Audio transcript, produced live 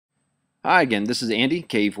Hi again, this is Andy,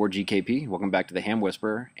 K4GKP. Welcome back to the Ham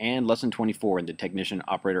Whisperer and Lesson 24 in the Technician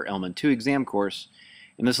Operator Element 2 exam course.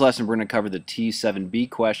 In this lesson, we're going to cover the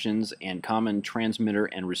T7B questions and common transmitter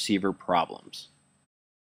and receiver problems.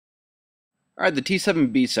 Alright, the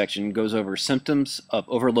T7B section goes over symptoms of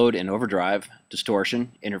overload and overdrive,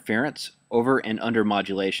 distortion, interference, over and under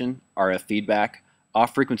modulation, RF feedback,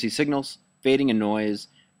 off-frequency signals, fading and noise,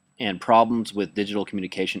 and problems with digital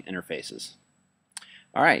communication interfaces.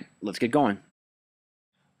 Alright, let's get going.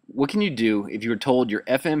 What can you do if you are told your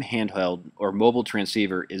FM handheld or mobile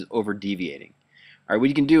transceiver is over-deviating? All right, what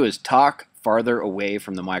you can do is talk farther away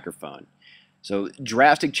from the microphone. So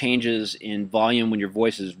drastic changes in volume when your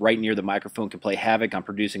voice is right near the microphone can play havoc on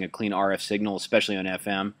producing a clean RF signal, especially on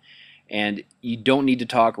FM. And you don't need to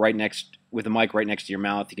talk right next with the mic right next to your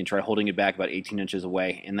mouth. You can try holding it back about 18 inches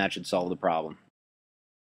away, and that should solve the problem.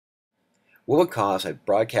 What would cause a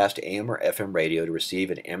broadcast AM or FM radio to receive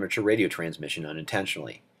an amateur radio transmission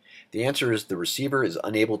unintentionally? The answer is the receiver is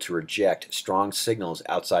unable to reject strong signals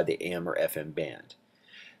outside the AM or FM band.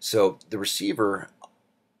 So the receiver,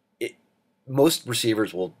 most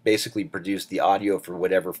receivers will basically produce the audio for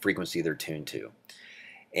whatever frequency they're tuned to.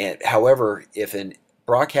 And however, if an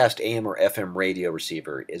broadcast AM or FM radio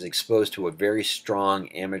receiver is exposed to a very strong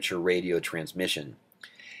amateur radio transmission,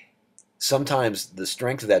 sometimes the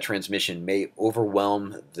strength of that transmission may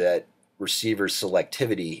overwhelm that receiver's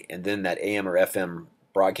selectivity, and then that AM or FM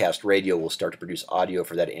broadcast radio will start to produce audio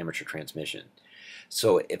for that amateur transmission.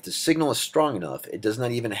 So if the signal is strong enough, it does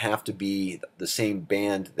not even have to be the same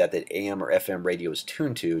band that the AM or FM radio is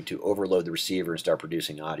tuned to overload the receiver and start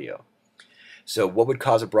producing audio. So what would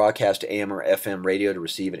cause a broadcast AM or FM radio to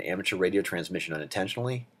receive an amateur radio transmission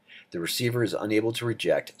unintentionally? The receiver is unable to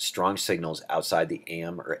reject strong signals outside the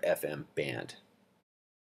AM or FM band.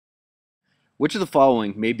 Which of the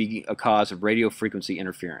following may be a cause of radio frequency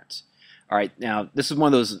interference? All right, now this is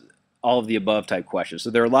one of those all of the above type questions.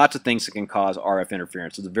 So there are lots of things that can cause RF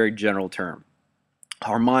interference. It's a very general term.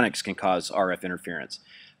 Harmonics can cause RF interference.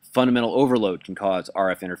 Fundamental overload can cause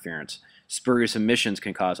RF interference. Spurious emissions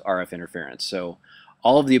can cause RF interference. So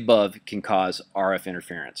all of the above can cause RF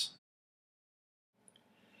interference.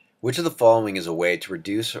 Which of the following is a way to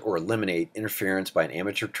reduce or eliminate interference by an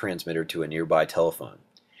amateur transmitter to a nearby telephone?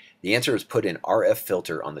 The answer is put an RF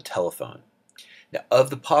filter on the telephone. Now,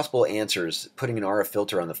 of the possible answers, putting an RF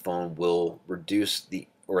filter on the phone will reduce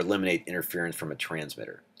or eliminate interference from a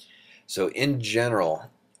transmitter. So in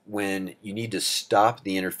general, when you need to stop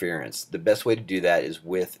the interference, the best way to do that is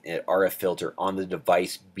with an RF filter on the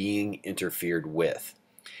device being interfered with.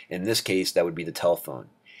 In this case, that would be the telephone.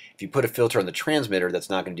 If you put a filter on the transmitter, that's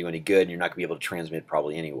not going to do any good, and you're not going to be able to transmit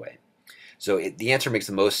probably anyway. So the answer makes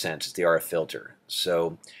the most sense. It's the RF filter.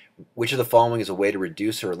 So which of the following is a way to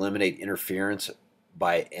reduce or eliminate interference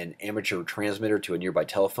by an amateur transmitter to a nearby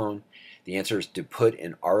telephone? The answer is to put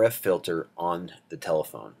an RF filter on the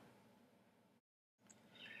telephone.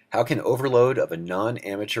 How can overload of a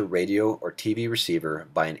non-amateur radio or TV receiver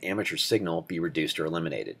by an amateur signal be reduced or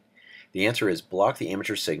eliminated? The answer is block the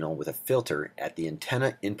amateur signal with a filter at the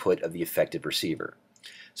antenna input of the affected receiver.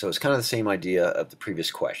 So it's kind of the same idea of the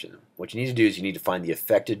previous question. What you need to do is you need to find the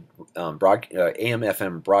affected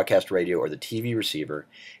AM/FM broadcast radio or the TV receiver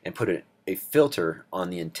and put a filter on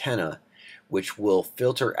the antenna which will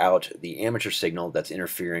filter out the amateur signal that's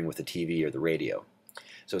interfering with the TV or the radio.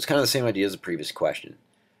 So it's kind of the same idea as the previous question.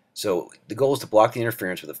 So the goal is to block the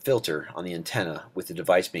interference with a filter on the antenna with the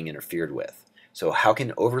device being interfered with. So how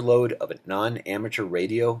can overload of a non-amateur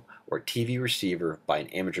radio or TV receiver by an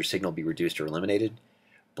amateur signal be reduced or eliminated?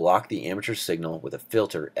 Block the amateur signal with a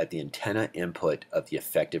filter at the antenna input of the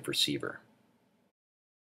effective receiver.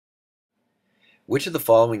 Which of the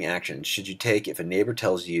following actions should you take if a neighbor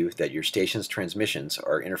tells you that your station's transmissions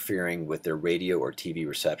are interfering with their radio or TV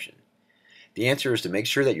reception? The answer is to make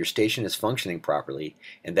sure that your station is functioning properly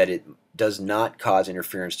and that it does not cause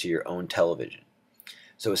interference to your own television.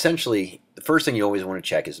 So essentially, the first thing you always want to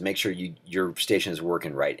check is make sure your station is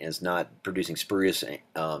working right and it's not producing spurious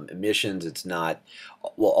emissions. It's not,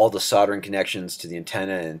 well, all the soldering connections to the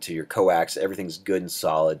antenna and to your coax, everything's good and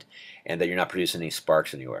solid, and that you're not producing any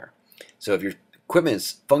sparks anywhere. So if your equipment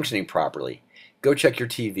is functioning properly, go check your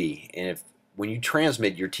TV. And if when you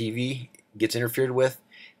transmit, your TV gets interfered with,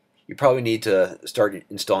 you probably need to start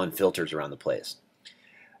installing filters around the place.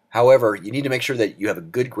 However, you need to make sure that you have a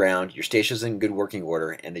good ground, your station's in good working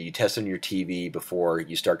order, and that you test on your TV before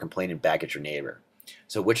you start complaining back at your neighbor.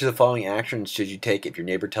 So which of the following actions should you take if your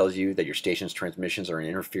neighbor tells you that your station's transmissions are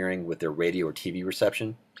interfering with their radio or TV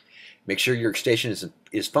reception? Make sure your station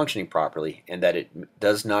is functioning properly and that it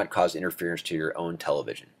does not cause interference to your own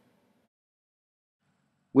television.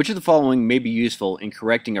 Which of the following may be useful in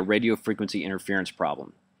correcting a radio frequency interference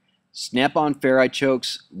problem? Snap-on ferrite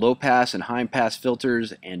chokes, low-pass and high-pass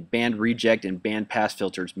filters, and band reject and band pass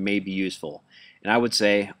filters may be useful. And I would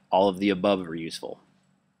say all of the above are useful.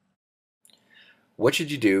 What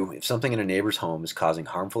should you do if something in a neighbor's home is causing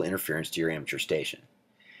harmful interference to your amateur station?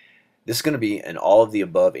 This is going to be an all of the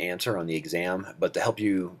above answer on the exam, but to help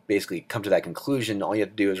you basically come to that conclusion, all you have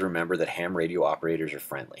to do is remember that ham radio operators are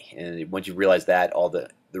friendly. And once you realize that, all the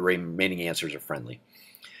remaining answers are friendly.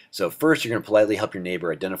 So first, you're going to politely help your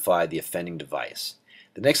neighbor identify the offending device.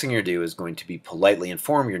 The next thing you're going to do is going to be politely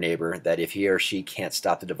inform your neighbor that if he or she can't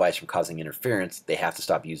stop the device from causing interference, they have to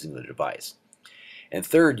stop using the device. And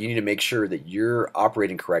third, you need to make sure that you're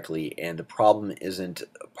operating correctly and the problem isn't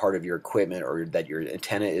part of your equipment or that your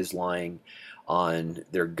antenna is lying on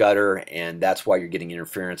their gutter and that's why you're getting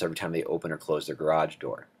interference every time they open or close their garage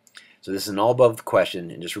door. So this is an all above question,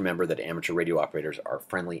 and just remember that amateur radio operators are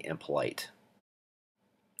friendly and polite.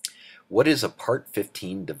 What is a Part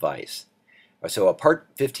 15 device? So a Part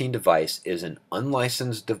 15 device is an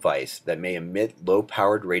unlicensed device that may emit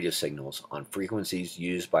low-powered radio signals on frequencies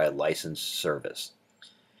used by a licensed service.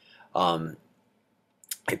 A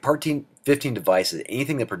Part 15 device is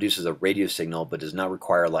anything that produces a radio signal but does not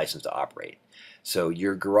require a license to operate. So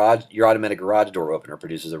your automatic garage door opener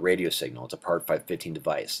produces a radio signal. It's a Part 15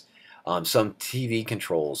 device. Some TV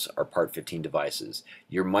controls are Part 15 devices.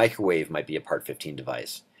 Your microwave might be a Part 15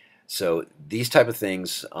 device. So these type of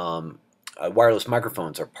things, wireless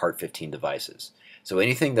microphones are Part 15 devices. So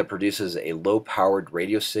anything that produces a low-powered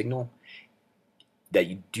radio signal that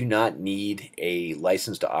you do not need a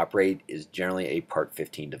license to operate is generally a Part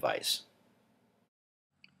 15 device.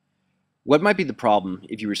 What might be the problem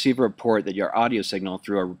if you receive a report that your audio signal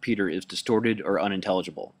through a repeater is distorted or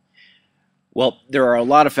unintelligible? Well, there are a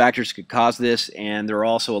lot of factors that could cause this, and there are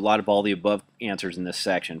also a lot of all the above answers in this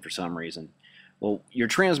section for some reason. Well, your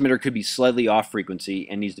transmitter could be slightly off frequency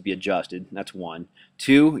and needs to be adjusted. That's one.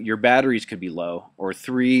 Two, your batteries could be low. Or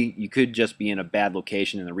three, you could just be in a bad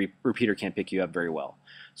location and the repeater can't pick you up very well.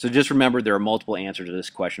 So just remember there are multiple answers to this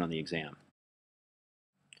question on the exam.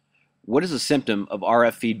 What is a symptom of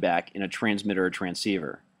RF feedback in a transmitter or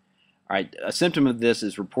transceiver? All right, a symptom of this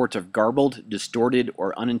is reports of garbled, distorted,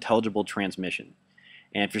 or unintelligible transmission.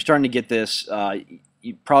 And if you're starting to get this,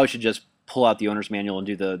 you probably should just pull out the owner's manual and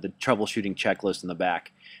do the troubleshooting checklist in the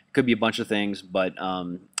back. It could be a bunch of things, but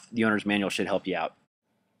the owner's manual should help you out.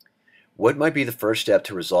 What might be the first step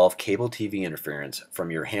to resolve cable TV interference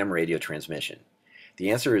from your ham radio transmission? The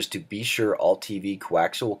answer is to be sure all TV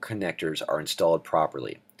coaxial connectors are installed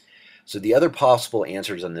properly. So the other possible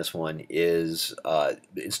answers on this one is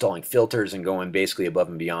installing filters and going basically above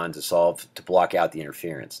and beyond to block out the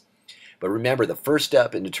interference. But remember, the first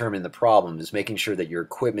step in determining the problem is making sure that your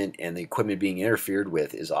equipment and the equipment being interfered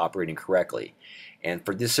with is operating correctly. And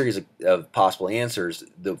for this series of possible answers,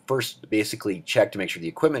 the first basically check to make sure the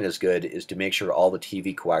equipment is good is to make sure all the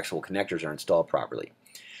TV coaxial connectors are installed properly.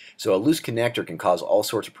 So a loose connector can cause all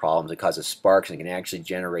sorts of problems. It causes sparks and it can actually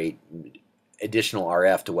generate additional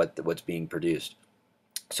RF to what's being produced.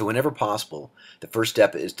 So whenever possible, the first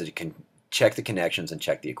step is to check the connections and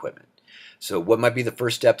check the equipment. So what might be the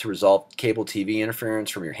first step to resolve cable TV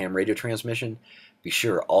interference from your ham radio transmission? Be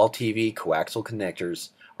sure all TV coaxial connectors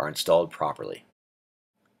are installed properly.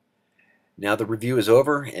 Now the review is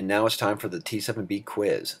over, and now it's time for the T7B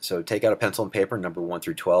quiz. So take out a pencil and paper, number 1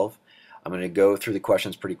 through 12. I'm going to go through the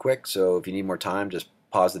questions pretty quick, so if you need more time, just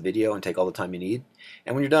pause the video and take all the time you need.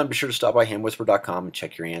 And when you're done, be sure to stop by hamwhisper.com and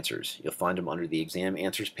check your answers. You'll find them under the exam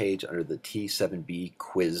answers page under the T7B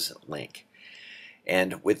quiz link.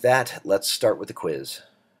 And with that, let's start with the quiz.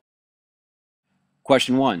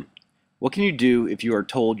 Question 1. What can you do if you are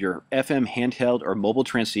told your FM handheld or mobile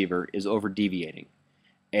transceiver is over-deviating?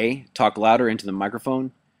 A. Talk louder into the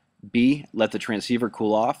microphone. B. Let the transceiver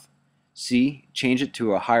cool off. C. Change it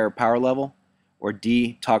to a higher power level. Or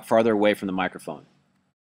D. Talk farther away from the microphone.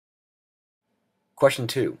 Question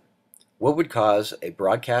 2. What would cause a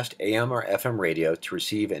broadcast AM or FM radio to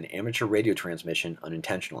receive an amateur radio transmission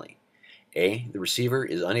unintentionally? A. The receiver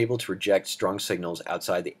is unable to reject strong signals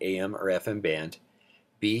outside the AM or FM band.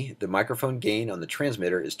 B. The microphone gain on the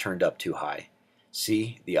transmitter is turned up too high.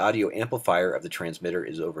 C. The audio amplifier of the transmitter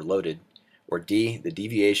is overloaded. Or D. The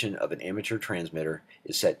deviation of an amateur transmitter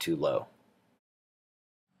is set too low.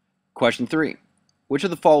 Question 3. Which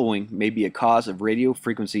of the following may be a cause of radio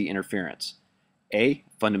frequency interference? A.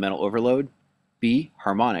 Fundamental overload. B.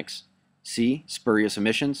 Harmonics. C. Spurious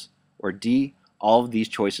emissions. Or D. All of these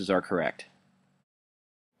choices are correct.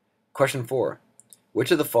 Question 4. Which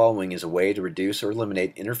of the following is a way to reduce or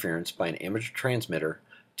eliminate interference by an amateur transmitter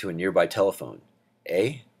to a nearby telephone?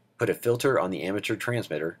 A. Put a filter on the amateur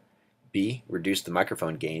transmitter. B. Reduce the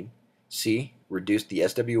microphone gain. C. Reduce the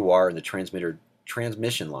SWR in the transmitter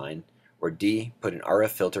transmission line. Or D. Put an RF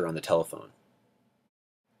filter on the telephone.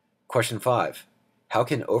 Question 5. How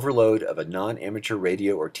can overload of a non-amateur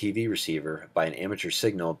radio or TV receiver by an amateur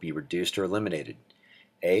signal be reduced or eliminated?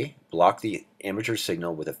 A. Block the amateur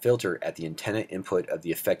signal with a filter at the antenna input of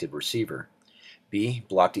the affected receiver. B.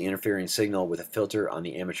 Block the interfering signal with a filter on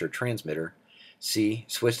the amateur transmitter. C.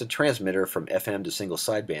 Switch the transmitter from FM to single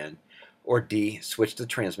sideband. Or D. Switch the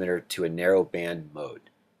transmitter to a narrow band mode.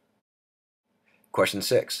 Question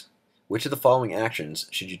 6. Which of the following actions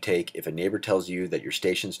should you take if a neighbor tells you that your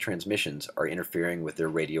station's transmissions are interfering with their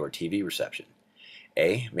radio or TV reception?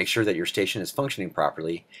 A. Make sure that your station is functioning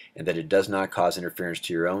properly and that it does not cause interference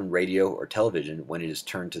to your own radio or television when it is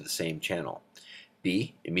turned to the same channel.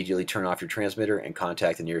 B. Immediately turn off your transmitter and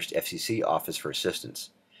contact the nearest FCC office for assistance.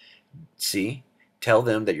 C. Tell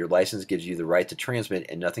them that your license gives you the right to transmit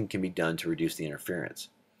and nothing can be done to reduce the interference.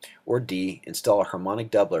 Or D. Install a harmonic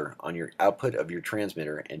doubler on your output of your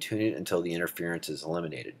transmitter and tune it until the interference is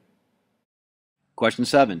eliminated. Question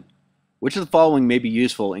 7. Which of the following may be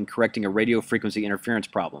useful in correcting a radio frequency interference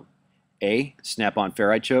problem? A. Snap-on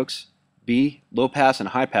ferrite chokes. B. Low-pass and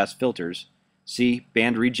high-pass filters. C.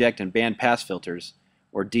 Band reject and band pass filters.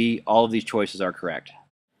 Or D. All of these choices are correct.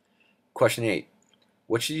 Question 8.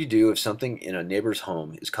 What should you do if something in a neighbor's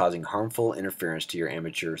home is causing harmful interference to your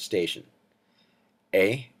amateur station?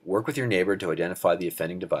 A. Work with your neighbor to identify the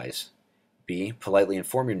offending device. B. Politely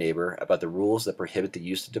inform your neighbor about the rules that prohibit the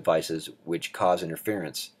use of devices which cause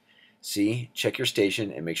interference. C. Check your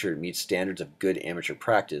station and make sure it meets standards of good amateur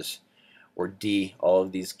practice. Or D. All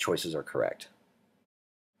of these choices are correct.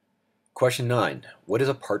 Question 9. What is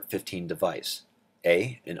a Part 15 device?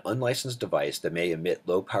 A. An unlicensed device that may emit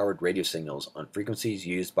low-powered radio signals on frequencies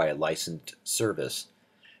used by a licensed service.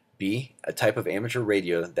 B. A type of amateur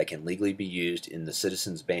radio that can legally be used in the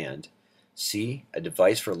citizens band. C. A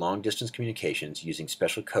device for long-distance communications using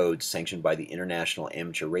special codes sanctioned by the International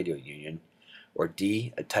Amateur Radio Union. Or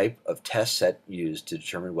D. A type of test set used to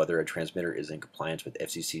determine whether a transmitter is in compliance with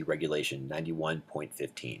FCC Regulation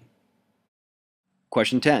 91.15.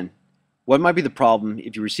 Question 10. What might be the problem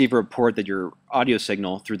if you receive a report that your audio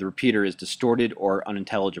signal through the repeater is distorted or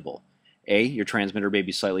unintelligible? A. Your transmitter may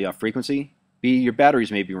be slightly off frequency. B. Your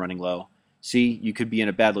batteries may be running low. C. You could be in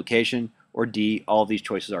a bad location. Or D. All of these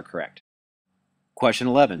choices are correct. Question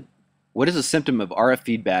 11. What is a symptom of RF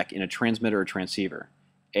feedback in a transmitter or transceiver?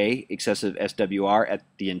 A. Excessive SWR at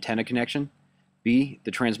the antenna connection. B.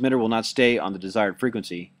 The transmitter will not stay on the desired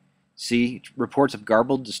frequency. C. Reports of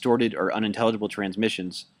garbled, distorted, or unintelligible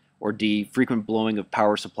transmissions. Or D. Frequent blowing of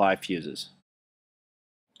power supply fuses.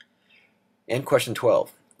 And question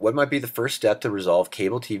 12. What might be the first step to resolve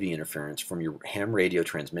cable TV interference from your ham radio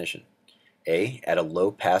transmission? A. Add a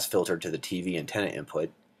low-pass filter to the TV antenna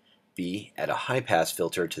input. B. Add a high-pass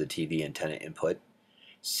filter to the TV antenna input.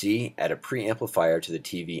 C. Add a preamplifier to the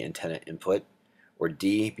TV antenna input. Or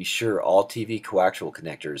D. Be sure all TV coaxial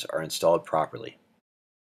connectors are installed properly.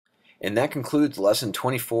 And that concludes Lesson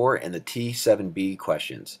 24 and the T7B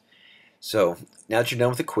questions. So, now that you're done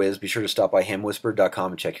with the quiz, be sure to stop by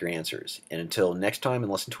hamwhisperer.com and check your answers. And until next time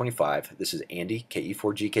in Lesson 25, this is Andy,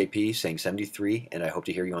 KE4GKP, saying 73, and I hope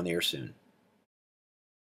to hear you on the air soon.